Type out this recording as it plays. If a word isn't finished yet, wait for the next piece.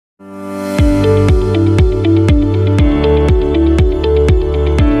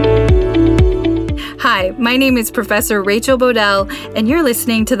My name is Professor Rachel Bodell, and you're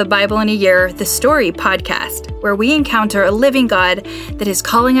listening to the Bible in a Year, the Story podcast, where we encounter a living God that is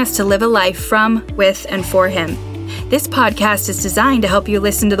calling us to live a life from, with, and for Him. This podcast is designed to help you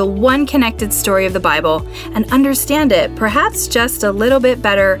listen to the one connected story of the Bible and understand it, perhaps just a little bit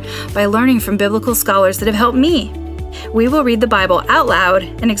better, by learning from biblical scholars that have helped me. We will read the Bible out loud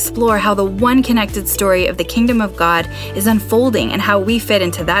and explore how the one connected story of the kingdom of God is unfolding and how we fit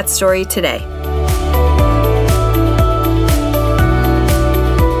into that story today.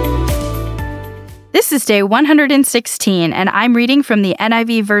 This is day 116, and I'm reading from the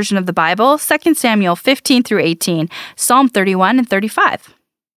NIV version of the Bible, 2 Samuel 15 through 18, Psalm 31 and 35.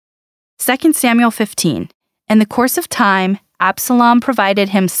 2 Samuel 15. In the course of time, Absalom provided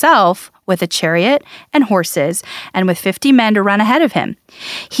himself with a chariot and horses, and with 50 men to run ahead of him.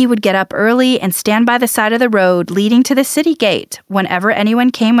 He would get up early and stand by the side of the road leading to the city gate. Whenever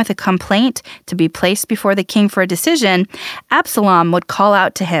anyone came with a complaint to be placed before the king for a decision, Absalom would call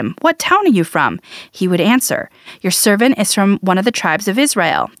out to him, "What town are you from?" He would answer, "Your servant is from one of the tribes of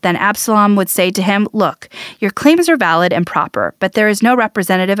Israel." Then Absalom would say to him, "Look, your claims are valid and proper, but there is no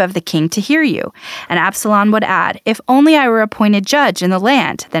representative of the king to hear you." And Absalom would add, "If only I were appointed judge in the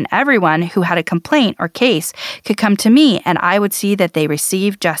land, then everyone who had a complaint or case could come to me, and I would see that they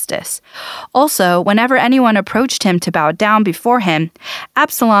received justice." Also, whenever anyone approached him to bow down before him,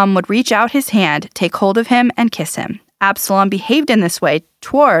 Absalom would reach out his hand, take hold of him, and kiss him. Absalom behaved in this way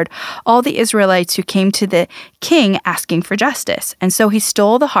toward all the Israelites who came to the king asking for justice, and so he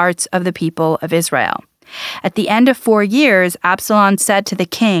stole the hearts of the people of Israel. At the end of 4 years, Absalom said to the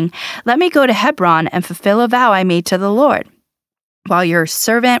king, "Let me go to Hebron and fulfill a vow I made to the Lord. While your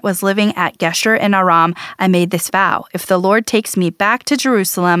servant was living at Geshur in Aram, I made this vow. If the Lord takes me back to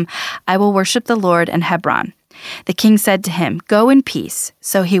Jerusalem, I will worship the Lord in Hebron." The king said to him, "Go in peace."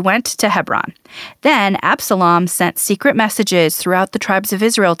 So he went to Hebron. Then Absalom sent secret messages throughout the tribes of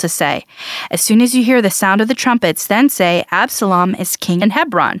Israel to say, "As soon as you hear the sound of the trumpets, then say, 'Absalom is king in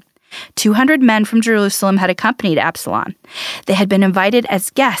Hebron.'" 200 men from Jerusalem had accompanied Absalom. They had been invited as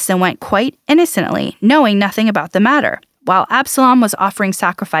guests and went quite innocently, knowing nothing about the matter. While Absalom was offering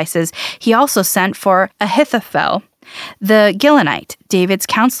sacrifices, he also sent for Ahithophel, the Gilonite, David's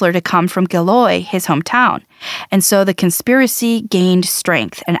counselor, to come from Giloy, his hometown. And so the conspiracy gained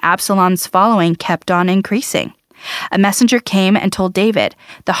strength, and Absalom's following kept on increasing. A messenger came and told David,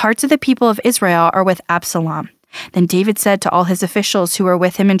 "The hearts of the people of Israel are with Absalom." Then David said to all his officials who were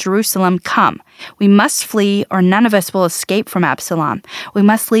with him in Jerusalem, "Come, we must flee, or none of us will escape from Absalom. We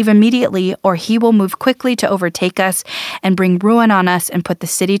must leave immediately, or he will move quickly to overtake us and bring ruin on us and put the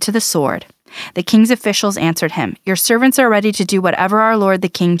city to the sword." The king's officials answered him, "Your servants are ready to do whatever our lord the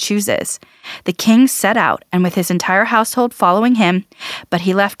king chooses." The king set out, and with his entire household following him, but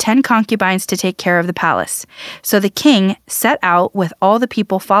he left 10 concubines to take care of the palace. So the king set out with all the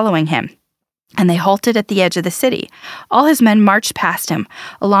people following him, and they halted at the edge of the city. All his men marched past him,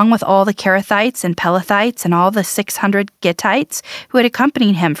 along with all the Cherethites and Pelethites and all the 600 Gittites who had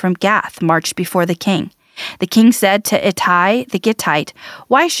accompanied him from Gath marched before the king. The king said to Ittai the Gittite,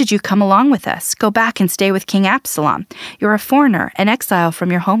 "Why should you come along with us? Go back and stay with King Absalom. You're a foreigner, an exile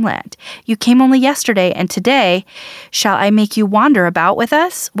from your homeland. You came only yesterday, and today shall I make you wander about with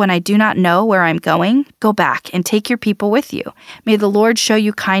us when I do not know where I'm going? Go back and take your people with you. May the Lord show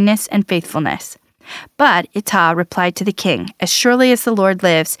you kindness and faithfulness." But Ittai replied to the king, "As surely as the Lord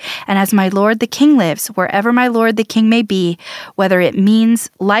lives, and as my lord the king lives, wherever my lord the king may be, whether it means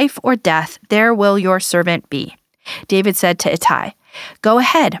life or death, there will your servant be." David said to Ittai, "Go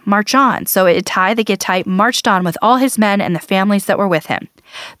ahead, march on." So Ittai the Gittite marched on with all his men and the families that were with him.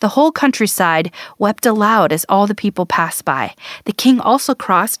 The whole countryside wept aloud as all the people passed by. The king also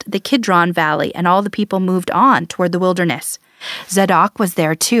crossed the Kidron Valley, and all the people moved on toward the wilderness. Zadok was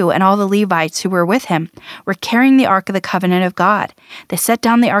there too, and all the Levites who were with him were carrying the Ark of the Covenant of God. They set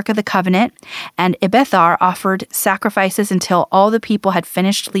down the Ark of the Covenant, and Abiathar offered sacrifices until all the people had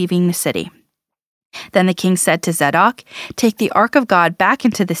finished leaving the city. Then the king said to Zadok, "Take the Ark of God back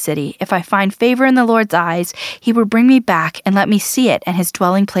into the city. If I find favor in the Lord's eyes, he will bring me back and let me see it and his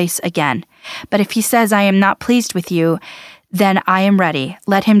dwelling place again. But if he says, 'I am not pleased with you,' then I am ready.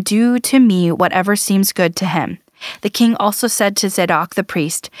 Let him do to me whatever seems good to him." The king also said to Zadok the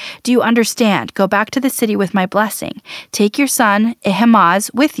priest, "Do you understand? Go back to the city with my blessing. Take your son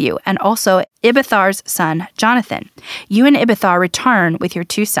Ahimaaz with you, and also Abiathar's son Jonathan. You and Abiathar return with your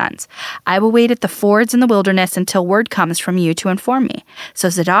 2 sons. I will wait at the fords in the wilderness until word comes from you to inform me." So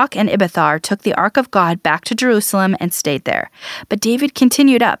Zadok and Abiathar took the ark of God back to Jerusalem and stayed there. But David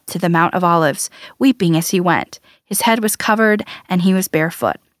continued up to the Mount of Olives, weeping as he went. His head was covered, and he was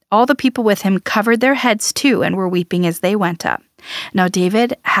barefoot. All the people with him covered their heads too and were weeping as they went up. Now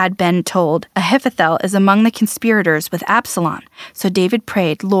David had been told, Ahithophel is among the conspirators with Absalom. So David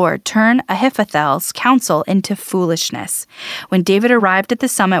prayed, Lord, turn Ahithophel's counsel into foolishness. When David arrived at the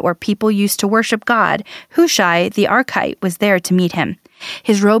summit where people used to worship God, Hushai the Archite was there to meet him,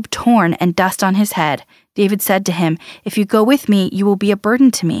 his robe torn and dust on his head. David said to him, If you go with me, you will be a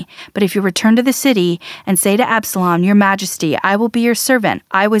burden to me. But if you return to the city and say to Absalom, Your Majesty, I will be your servant.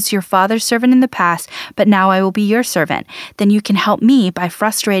 I was your father's servant in the past, but now I will be your servant. Then you can help me by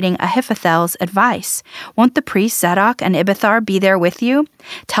frustrating Ahithophel's advice. Won't the priests Zadok and Abiathar be there with you?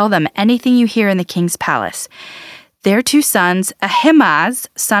 Tell them anything you hear in the king's palace. Their 2 sons, Ahimaaz,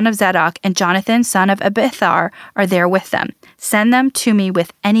 son of Zadok, and Jonathan, son of Abiathar, are there with them. Send them to me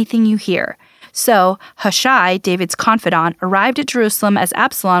with anything you hear. So Hushai, David's confidant, arrived at Jerusalem as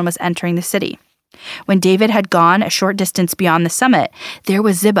Absalom was entering the city. When David had gone a short distance beyond the summit, there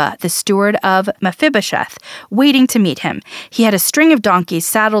was Ziba, the steward of Mephibosheth, waiting to meet him. He had a string of donkeys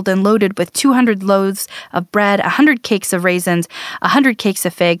saddled and loaded with 200 loaves of bread, 100 cakes of raisins, 100 cakes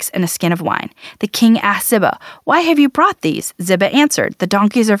of figs, and a skin of wine. The king asked Ziba, Why have you brought these? Ziba answered, The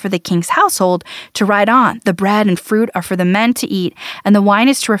donkeys are for the king's household to ride on. The bread and fruit are for the men to eat, and the wine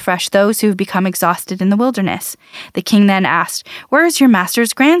is to refresh those who have become exhausted in the wilderness. The king then asked, Where is your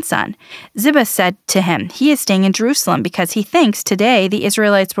master's grandson? Ziba said to him, He is staying in Jerusalem because he thinks today the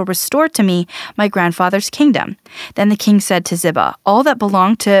Israelites will restore to me my grandfather's kingdom. Then the king said to Ziba, All that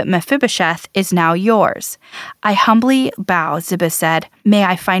belonged to Mephibosheth is now yours. I humbly bow, Ziba said. May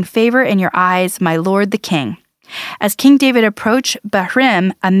I find favor in your eyes, my lord the king. As King David approached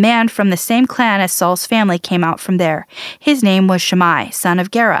Bahurim, a man from the same clan as Saul's family came out from there. His name was Shimei, son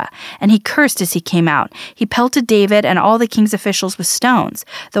of Gera, and he cursed as he came out. He pelted David and all the king's officials with stones,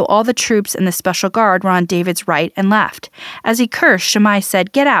 though all the troops and the special guard were on David's right and left. As he cursed, Shimei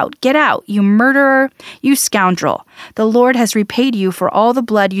said, get out, you murderer, you scoundrel. The Lord has repaid you for all the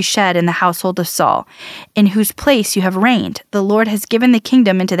blood you shed in the household of Saul, in whose place you have reigned. The Lord has given the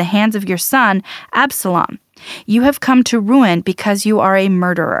kingdom into the hands of your son, Absalom. You have come to ruin because you are a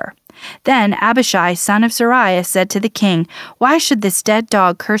murderer. Then Abishai, son of Zeruiah, said to the king, Why should this dead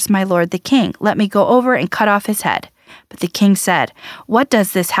dog curse my lord the king? Let me go over and cut off his head. But the king said, What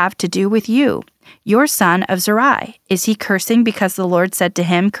does this have to do with you? Your son of Zeruiah, is he cursing because the Lord said to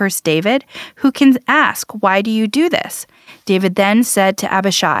him, Curse David? Who can ask, Why do you do this? David then said to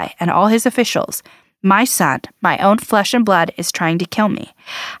Abishai and all his officials, My son, my own flesh and blood, is trying to kill me.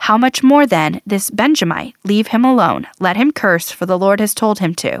 How much more then this Benjamite? Leave him alone. Let him curse, for the Lord has told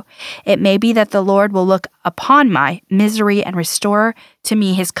him to. It may be that the Lord will look upon my misery and restore to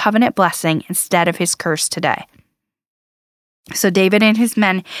me his covenant blessing instead of his curse today. So David and his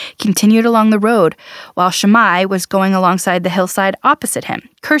men continued along the road, while Shimei was going alongside the hillside opposite him,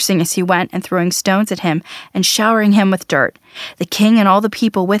 cursing as he went and throwing stones at him and showering him with dirt. The king and all the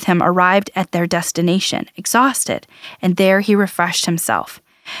people with him arrived at their destination, exhausted, and there he refreshed himself.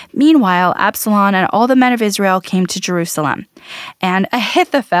 Meanwhile, Absalom and all the men of Israel came to Jerusalem, and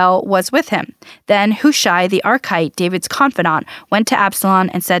Ahithophel was with him. Then Hushai the Archite, David's confidant, went to Absalom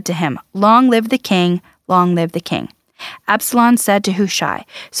and said to him, Long live the king, long live the king. Absalom said to Hushai,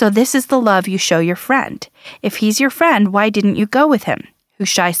 So this is the love you show your friend. If he's your friend, why didn't you go with him?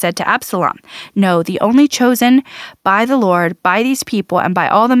 Hushai said to Absalom, No, the only chosen by the Lord, by these people, and by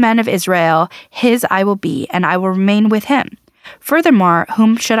all the men of Israel, his I will be, and I will remain with him. Furthermore,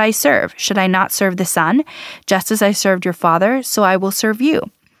 whom should I serve? Should I not serve the son? Just as I served your father, so I will serve you.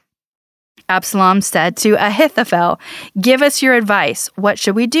 Absalom said to Ahithophel, Give us your advice. What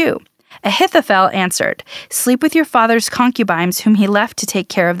should we do? Ahithophel answered, Sleep with your father's concubines whom he left to take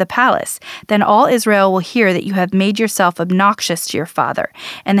care of the palace. Then all Israel will hear that you have made yourself obnoxious to your father,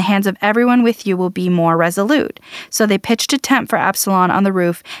 and the hands of everyone with you will be more resolute. So they pitched a tent for Absalom on the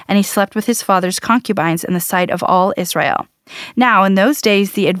roof, and he slept with his father's concubines in the sight of all Israel. Now, in those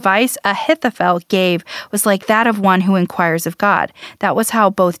days, the advice Ahithophel gave was like that of one who inquires of God. That was how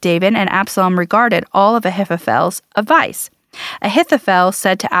both David and Absalom regarded all of Ahithophel's advice. Ahithophel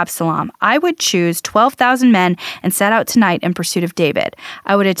said to Absalom, I would choose 12,000 men and set out tonight in pursuit of David.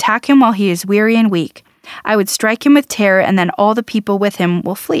 I would attack him while he is weary and weak. I would strike him with terror, and then all the people with him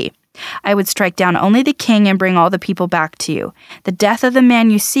will flee. I would strike down only the king and bring all the people back to you. The death of the man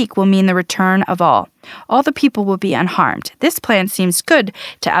you seek will mean the return of all. All the people will be unharmed. This plan seems good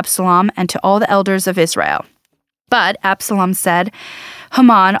to Absalom and to all the elders of Israel. But Absalom said,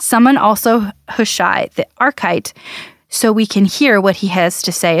 Haman, summon also Hushai the Archite, so we can hear what he has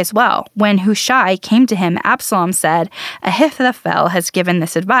to say as well. When Hushai came to him, Absalom said, Ahithophel has given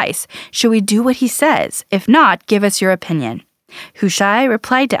this advice. Should we do what he says? If not, give us your opinion. Hushai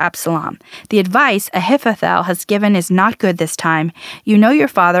replied to Absalom, "The advice Ahithophel has given is not good this time. You know your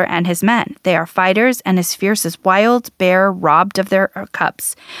father and his men. They are fighters and as fierce as wild bear robbed of their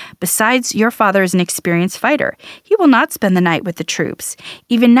cubs. Besides, your father is an experienced fighter. He will not spend the night with the troops.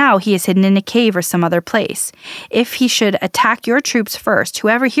 Even now he is hidden in a cave or some other place. If he should attack your troops first,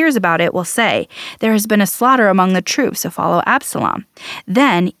 whoever hears about it will say, 'There has been a slaughter among the troops who follow Absalom.'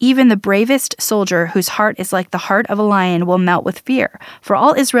 Then even the bravest soldier whose heart is like the heart of a lion will melt with fear, for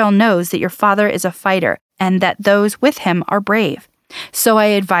all Israel knows that your father is a fighter and that those with him are brave. So I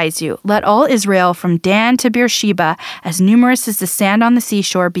advise you, let all Israel from Dan to Beersheba, as numerous as the sand on the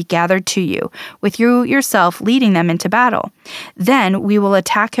seashore, be gathered to you, with you yourself leading them into battle. Then we will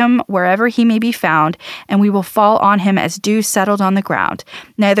attack him wherever he may be found, and we will fall on him as dew settled on the ground.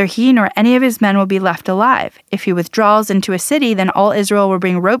 Neither he nor any of his men will be left alive. If he withdraws into a city, then all Israel will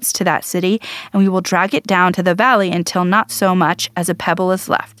bring ropes to that city, and we will drag it down to the valley until not so much as a pebble is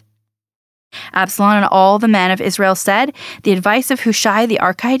left." Absalom and all the men of Israel said, "The advice of Hushai the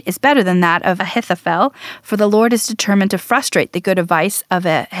Archite is better than that of Ahithophel, for the Lord is determined to frustrate the good advice of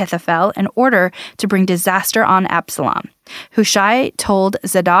Ahithophel in order to bring disaster on Absalom." Hushai told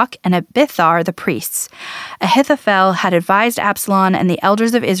Zadok and Abithar the priests, "Ahithophel had advised Absalom and the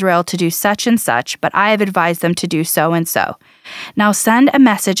elders of Israel to do such and such, but I have advised them to do so and so. Now send a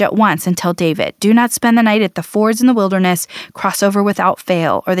message at once and tell David, 'Do not spend the night at the fords in the wilderness, cross over without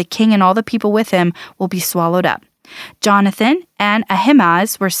fail, or the king and all the people with him will be swallowed up.'" Jonathan and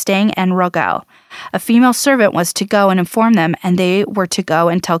Ahimaaz were staying in Rogel. A female servant was to go and inform them, and they were to go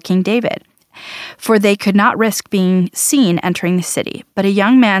and tell King David, for they could not risk being seen entering the city. But a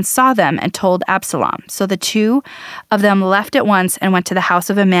young man saw them and told Absalom. So the two of them left at once and went to the house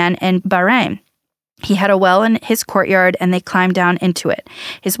of a man in Bahraim. He had a well in his courtyard, and they climbed down into it.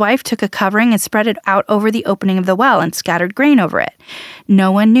 His wife took a covering and spread it out over the opening of the well and scattered grain over it.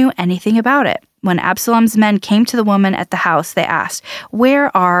 No one knew anything about it. When Absalom's men came to the woman at the house, they asked,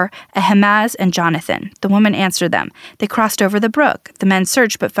 "Where are Ahimaaz and Jonathan?" The woman answered them, "They crossed over the brook." The men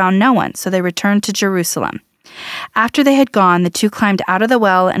searched but found no one, so they returned to Jerusalem. After they had gone, the two climbed out of the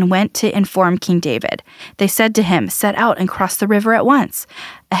well and went to inform King David. They said to him, "Set out and cross the river at once.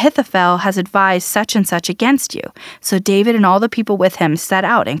 Ahithophel has advised such and such against you." So David and all the people with him set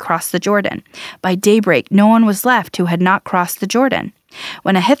out and crossed the Jordan. By daybreak, no one was left who had not crossed the Jordan.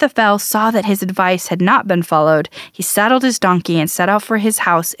 When Ahithophel saw that his advice had not been followed, he saddled his donkey and set out for his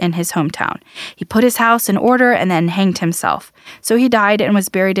house in his hometown. He put his house in order and then hanged himself. So he died and was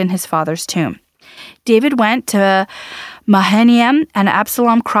buried in his father's tomb. David went to Mahanaim, and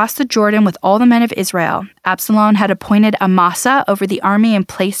Absalom crossed the Jordan with all the men of Israel. Absalom had appointed Amasa over the army in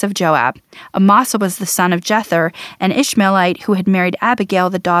place of Joab. Amasa was the son of Jether, an Ishmaelite who had married Abigail,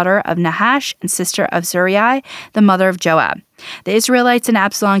 the daughter of Nahash and sister of Zeruiah, the mother of Joab. The Israelites and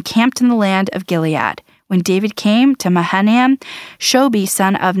Absalom camped in the land of Gilead. When David came to Mahanaim, Shobi,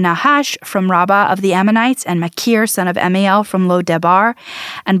 son of Nahash from Rabbah of the Ammonites, and Machir, son of Amiel from Lo-debar,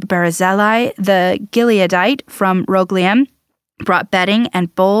 and Barzillai, the Gileadite from Roglaim, brought bedding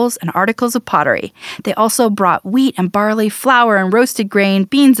and bowls and articles of pottery. They also brought wheat and barley, flour and roasted grain,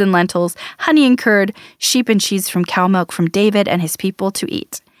 beans and lentils, honey and curd, sheep and cheese from cow milk from David and his people to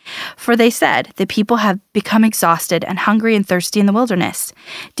eat. For they said, "The people have become exhausted and hungry and thirsty in the wilderness."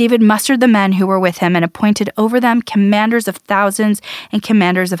 David mustered the men who were with him and appointed over them commanders of thousands and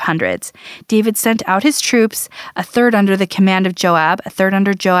commanders of hundreds. David sent out his troops, a third under the command of Joab, a third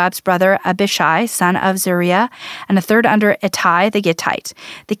under Joab's brother Abishai, son of Zeruiah, and a third under Ittai the Gittite.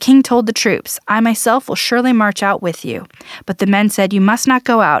 The king told the troops, "I myself will surely march out with you." But the men said, "You must not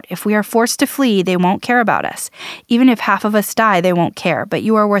go out. If we are forced to flee, they won't care about us. Even if half of us die, they won't care, but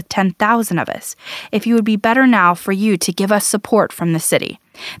you are worth 10,000 of us. If you would be better now for you to give us support from the city."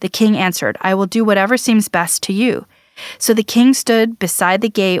 The king answered, "I will do whatever seems best to you." So the king stood beside the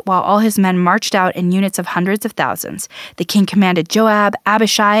gate while all his men marched out in units of hundreds of thousands. The king commanded Joab,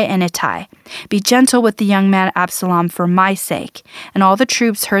 Abishai, and Ittai, "Be gentle with the young man Absalom for my sake." And all the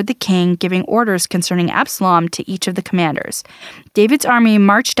troops heard the king giving orders concerning Absalom to each of the commanders. David's army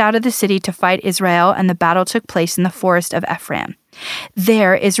marched out of the city to fight Israel, and the battle took place in the forest of Ephraim.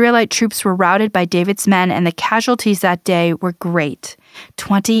 There, Israelite troops were routed by David's men, and the casualties that day were great,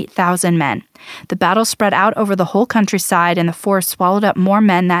 20,000 men. The battle spread out over the whole countryside, and the forest swallowed up more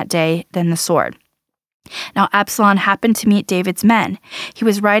men that day than the sword. Now Absalom happened to meet David's men. He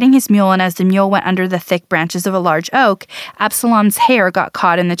was riding his mule, and as the mule went under the thick branches of a large oak, Absalom's hair got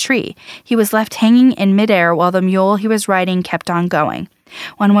caught in the tree. He was left hanging in midair while the mule he was riding kept on going.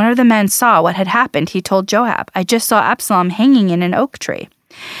 When one of the men saw what had happened, he told Joab, "I just saw Absalom hanging in an oak tree."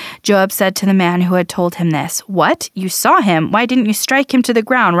 Joab said to the man who had told him this, "What? You saw him? Why didn't you strike him to the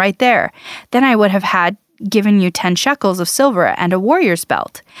ground right there? Then I would have given you 10 shekels of silver and a warrior's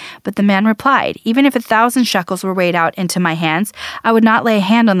belt." But the man replied, "Even if 1,000 shekels were weighed out into my hands, I would not lay a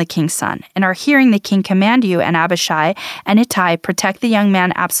hand on the king's son. In our hearing the king command you and Abishai and Ittai protect the young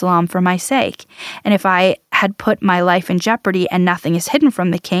man Absalom for my sake. And if I had put my life in jeopardy and nothing is hidden from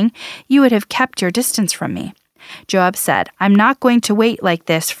the king, you would have kept your distance from me." Joab said, "I'm not going to wait like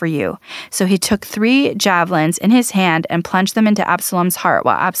this for you." So he took 3 javelins in his hand and plunged them into Absalom's heart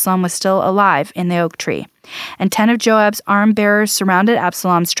while Absalom was still alive in the oak tree. And 10 of Joab's arm-bearers surrounded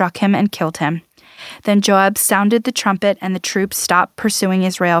Absalom, struck him, and killed him. Then Joab sounded the trumpet, and the troops stopped pursuing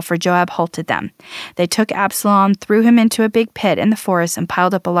Israel, for Joab halted them. They took Absalom, threw him into a big pit in the forest, and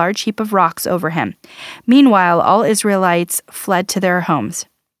piled up a large heap of rocks over him. Meanwhile, all Israelites fled to their homes.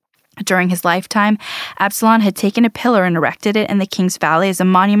 During his lifetime, Absalom had taken a pillar and erected it in the king's valley as a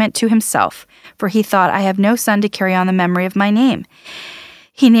monument to himself, for he thought, "I have no son to carry on the memory of my name."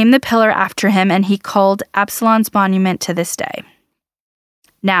 He named the pillar after him, and he called Absalom's monument to this day.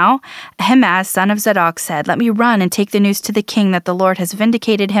 Now Ahimaaz, son of Zadok, said, "Let me run and take the news to the king that the Lord has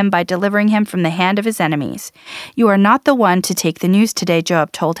vindicated him by delivering him from the hand of his enemies." "You are not the one to take the news today,"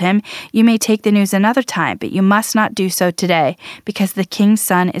 Joab told him. "You may take the news another time, but you must not do so today, because the king's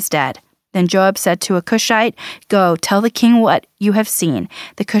son is dead." Then Joab said to a Cushite, "Go, tell the king what you have seen."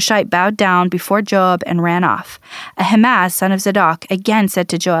 The Cushite bowed down before Joab and ran off. Ahimaaz, son of Zadok, again said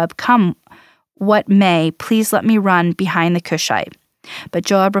to Joab, "Come what may, please let me run behind the Cushite." But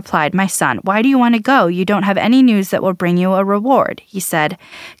Joab replied, "My son, why do you want to go? You don't have any news that will bring you a reward." He said,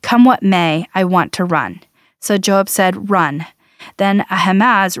 "Come what may, I want to run." So Joab said, "Run." Then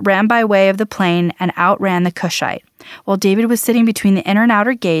Ahimaaz ran by way of the plain and outran the Cushite. While David was sitting between the inner and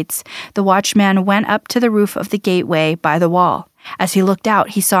outer gates, the watchman went up to the roof of the gateway by the wall. As he looked out,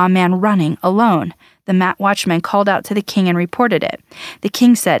 he saw a man running alone. The watchman called out to the king and reported it. The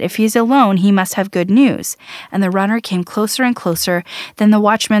king said, "If he is alone, he must have good news." And the runner came closer and closer. Then the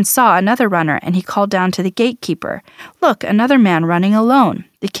watchman saw another runner, and he called down to the gatekeeper, "Look, another man running alone."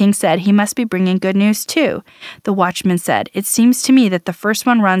 The king said, "He must be bringing good news too." The watchman said, "It seems to me that the first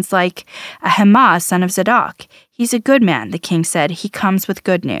one runs like Ahimaaz, son of Zadok." "He's a good man," the king said. "He comes with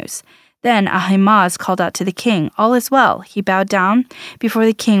good news." Then Ahimaaz called out to the king, "All is well." He bowed down before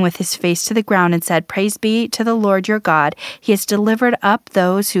the king with his face to the ground and said, "Praise be to the Lord your God. He has delivered up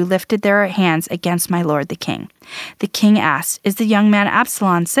those who lifted their hands against my lord the king." The king asked, "Is the young man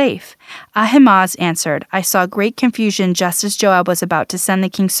Absalom safe?" Ahimaaz answered, "I saw great confusion just as Joab was about to send the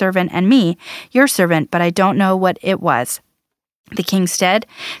king's servant and me, your servant, but I don't know what it was." The king said,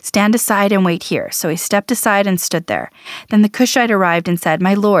 "Stand aside and wait here." So he stepped aside and stood there. Then the Cushite arrived and said,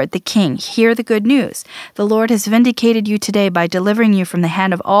 "My lord, the king, hear the good news. The Lord has vindicated you today by delivering you from the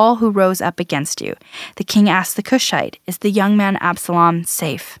hand of all who rose up against you." The king asked the Cushite, "Is the young man Absalom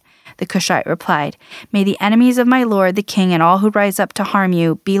safe?" The Cushite replied, "May the enemies of my lord, the king, and all who rise up to harm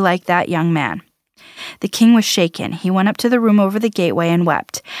you be like that young man." The king was shaken. He went up to the room over the gateway and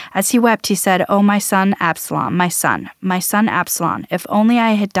wept. As he wept, he said, "Oh, my son Absalom, my son Absalom, if only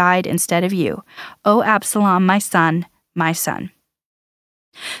I had died instead of you. Oh, Absalom, my son, my son."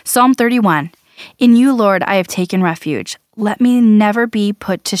 Psalm 31. In you, Lord, I have taken refuge. Let me never be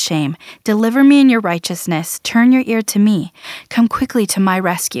put to shame. Deliver me in your righteousness. Turn your ear to me. Come quickly to my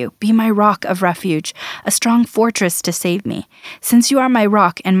rescue. Be my rock of refuge, a strong fortress to save me. Since you are my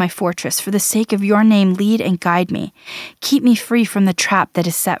rock and my fortress, for the sake of your name, lead and guide me. Keep me free from the trap that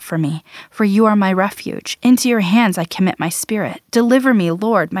is set for me, for you are my refuge. Into your hands I commit my spirit. Deliver me,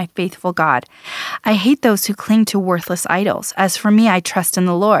 Lord, my faithful God. I hate those who cling to worthless idols. As for me, I trust in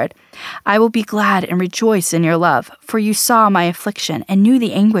the Lord. I will be glad and rejoice in your love, for you saw my affliction and knew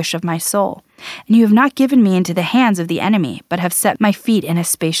the anguish of my soul. And you have not given me into the hands of the enemy, but have set my feet in a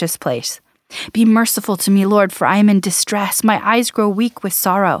spacious place. Be merciful to me, Lord, for I am in distress. My eyes grow weak with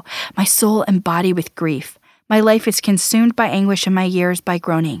sorrow, my soul and body with grief. My life is consumed by anguish and my years by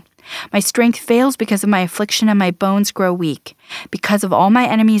groaning. My strength fails because of my affliction and my bones grow weak. Because of all my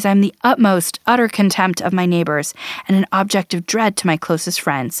enemies, I am the utter contempt of my neighbors and an object of dread to my closest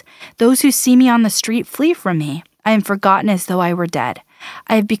friends. Those who see me on the street flee from me. I am forgotten as though I were dead.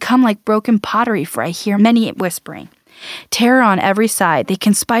 I have become like broken pottery, for I hear many whispering. Terror on every side. They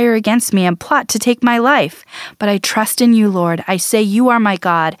conspire against me and plot to take my life. But I trust in you, Lord. I say you are my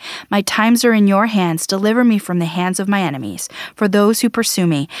God. My times are in your hands. Deliver me from the hands of my enemies. For those who pursue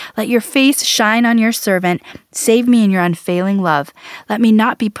me, let your face shine on your servant. Save me in your unfailing love. Let me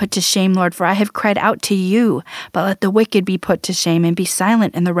not be put to shame, Lord, for I have cried out to you. But let the wicked be put to shame and be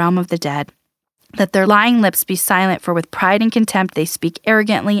silent in the realm of the dead. Let their lying lips be silent, for with pride and contempt they speak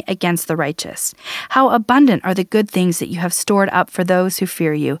arrogantly against the righteous. How abundant are the good things that you have stored up for those who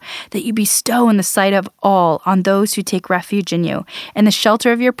fear you, that you bestow in the sight of all on those who take refuge in you. In the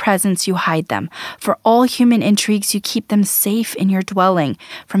shelter of your presence you hide them. For all human intrigues you keep them safe in your dwelling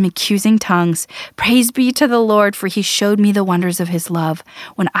from accusing tongues. Praise be to the Lord, for he showed me the wonders of his love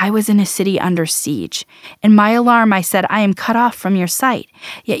when I was in a city under siege. In my alarm I said, I am cut off from your sight.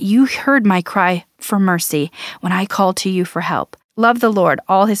 Yet you heard my cry for mercy when I called to you for help. Love the Lord,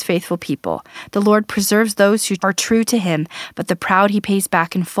 all his faithful people. The Lord preserves those who are true to him, but the proud he pays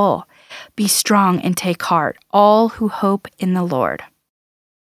back in full. Be strong and take heart, all who hope in the Lord.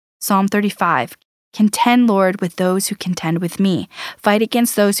 Psalm 35. Contend, Lord, with those who contend with me. Fight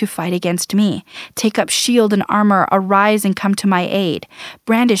against those who fight against me. Take up shield and armor. Arise and come to my aid.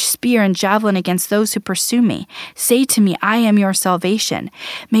 Brandish spear and javelin against those who pursue me. Say to me, I am your salvation.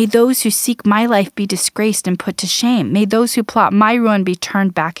 May those who seek my life be disgraced and put to shame. May those who plot my ruin be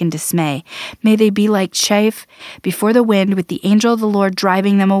turned back in dismay. May they be like chaff before the wind, with the angel of the Lord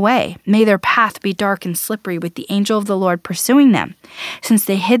driving them away. May their path be dark and slippery, with the angel of the Lord pursuing them. Since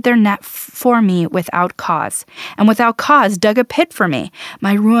they hid their net for me without cause, and without cause dug a pit for me,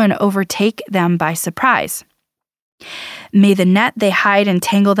 my ruin overtake them by surprise. May the net they hide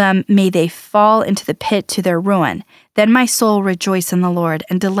entangle them, may they fall into the pit to their ruin. Then my soul rejoice in the Lord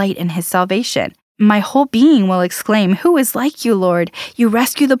and delight in his salvation. My whole being will exclaim, who is like you, Lord? You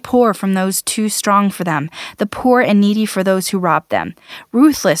rescue the poor from those too strong for them, the poor and needy for those who rob them.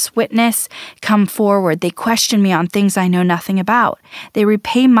 Ruthless witness, come forward. They question me on things I know nothing about. They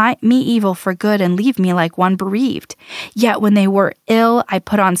repay me evil for good and leave me like one bereaved. Yet when they were ill, I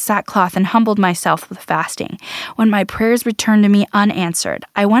put on sackcloth and humbled myself with fasting. When my prayers returned to me unanswered,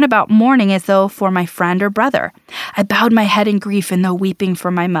 I went about mourning as though for my friend or brother. I bowed my head in grief and though weeping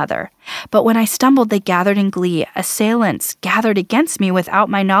for my mother. But when I stumbled, they gathered in glee. Assailants gathered against me without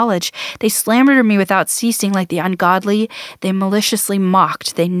my knowledge. They slandered me without ceasing like the ungodly. They maliciously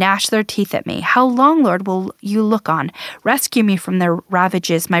mocked. They gnashed their teeth at me. How long, Lord, will you look on? Rescue me from their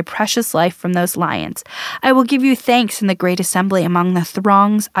ravages, my precious life from those lions. I will give you thanks in the great assembly. Among the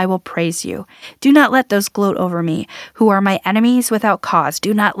throngs I will praise you. Do not let those gloat over me who are my enemies without cause.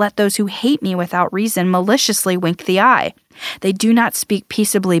 Do not let those who hate me without reason maliciously wink the eye. They do not speak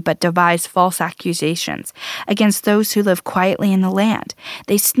peaceably, but devise false accusations against those who live quietly in the land.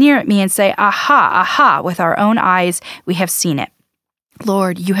 They sneer at me and say, aha, aha, with our own eyes we have seen it.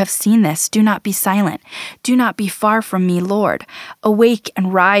 Lord, you have seen this. Do not be silent. Do not be far from me, Lord. Awake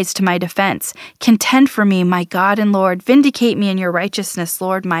and rise to my defense. Contend for me, my God and Lord. Vindicate me in your righteousness,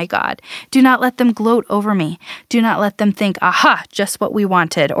 Lord, my God. Do not let them gloat over me. Do not let them think, aha, just what we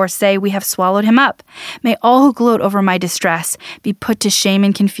wanted, or say, we have swallowed him up. May all who gloat over my distress be put to shame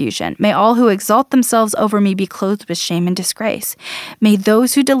and confusion. May all who exalt themselves over me be clothed with shame and disgrace. May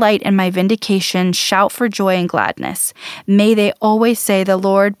those who delight in my vindication shout for joy and gladness. May they always say, the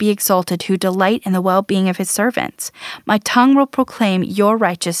Lord be exalted, who delight in the well-being of his servants. My tongue will proclaim your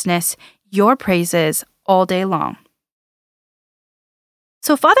righteousness, your praises all day long.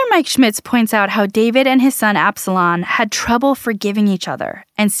 So Father Mike Schmitz points out how David and his son Absalom had trouble forgiving each other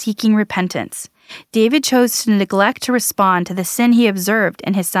and seeking repentance. David chose to neglect to respond to the sin he observed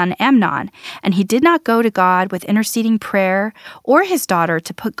in his son Amnon, and he did not go to God with interceding prayer or his daughter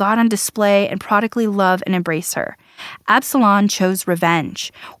to put God on display and prodigally love and embrace her. Absalom chose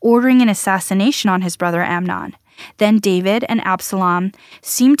revenge, ordering an assassination on his brother Amnon. Then David and Absalom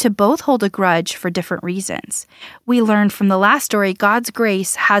seemed to both hold a grudge for different reasons. We learned from the last story God's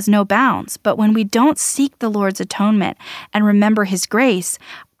grace has no bounds, but when we don't seek the Lord's atonement and remember his grace,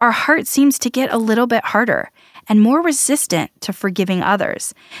 our heart seems to get a little bit harder and more resistant to forgiving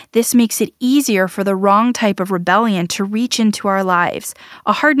others. This makes it easier for the wrong type of rebellion to reach into our lives,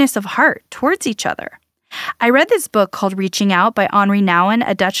 a hardness of heart towards each other. I read this book called Reaching Out by Henri Nouwen,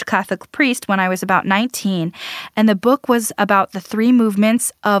 a Dutch Catholic priest, when I was about 19, and the book was about the 3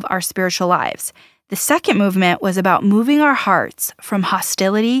 movements of our spiritual lives. The second movement was about moving our hearts from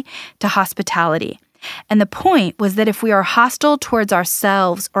hostility to hospitality. And the point was that if we are hostile towards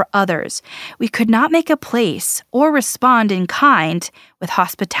ourselves or others, we could not make a place or respond in kind with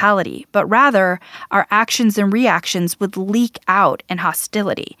hospitality, but rather our actions and reactions would leak out in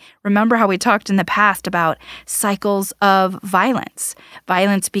hostility. Remember how we talked in the past about cycles of violence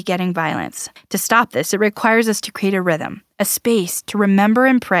begetting violence. To stop this, it requires us to create a rhythm, a space to remember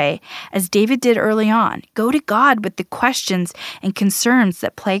and pray, as David did early on. Go to God with the questions and concerns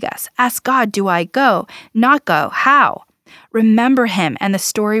that plague us. Ask God, do I go? Not go. How? Remember him and the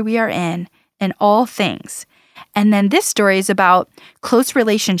story we are in all things. And then this story is about close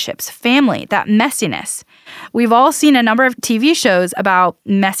relationships, family, that messiness. We've all seen a number of TV shows about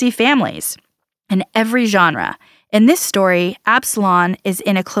messy families in every genre. In this story, Absalom is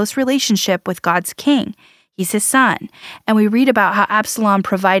in a close relationship with God's king. He's his son. And we read about how Absalom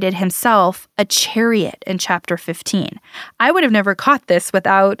provided himself a chariot in chapter 15. I would have never caught this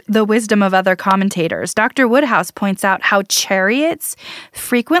without the wisdom of other commentators. Dr. Woodhouse points out how chariots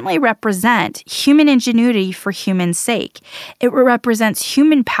frequently represent human ingenuity for human sake. It represents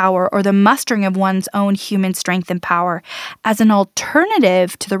human power or the mustering of one's own human strength and power as an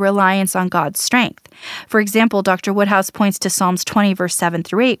alternative to the reliance on God's strength. For example, Dr. Woodhouse points to Psalms 20, verse 7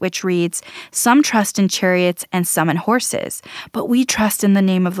 through 8, which reads, "Some trust in chariots and some in horses, but we trust in the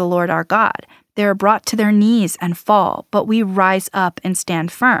name of the Lord our God. They are brought to their knees and fall, but we rise up and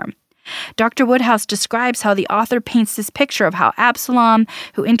stand firm." Dr. Woodhouse describes how the author paints this picture of how Absalom,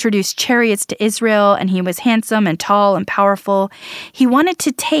 who introduced chariots to Israel, and he was handsome and tall and powerful, he wanted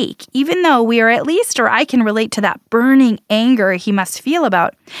to take, even though we are at least, or I can relate to that burning anger he must feel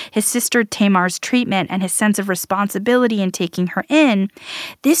about his sister Tamar's treatment and his sense of responsibility in taking her in,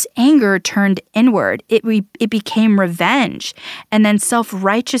 this anger turned inward. It became revenge and then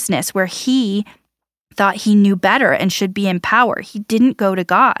self-righteousness, where he thought he knew better and should be in power. He didn't go to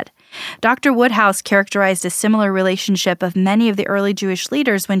God. Dr. Woodhouse characterized a similar relationship of many of the early Jewish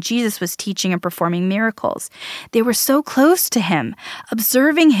leaders when Jesus was teaching and performing miracles. They were so close to him,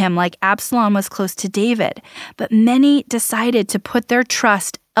 observing him like Absalom was close to David, but many decided to put their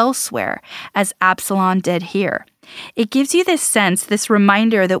trust elsewhere, as Absalom did here. It gives you this sense, this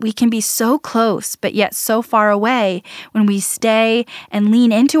reminder that we can be so close but yet so far away when we stay and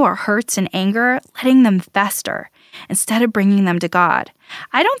lean into our hurts and anger, letting them fester instead of bringing them to God.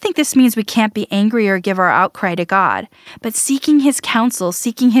 I don't think this means we can't be angry or give our outcry to God, but seeking His counsel,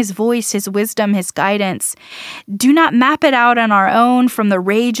 seeking His voice, His wisdom, His guidance. Do not map it out on our own from the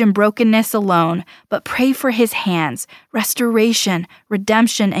rage and brokenness alone, but pray for His hands, restoration,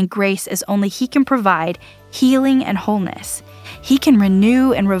 redemption, and grace as only He can provide, healing and wholeness. He can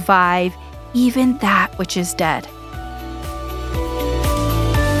renew and revive even that which is dead.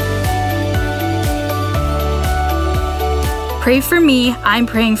 Pray for me, I'm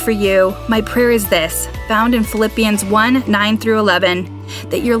praying for you. My prayer is this, found in Philippians 1, 9 through 11,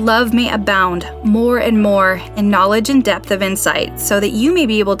 that your love may abound more and more in knowledge and depth of insight, so that you may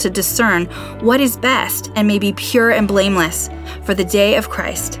be able to discern what is best and may be pure and blameless for the day of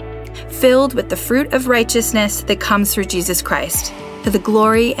Christ, filled with the fruit of righteousness that comes through Jesus Christ, to the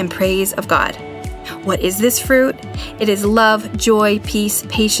glory and praise of God. What is this fruit? It is love, joy, peace,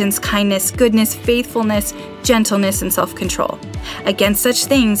 patience, kindness, goodness, faithfulness, gentleness, and self-control. Against such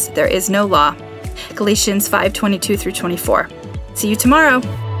things there is no law. Galatians 5:22 through 24. See you tomorrow.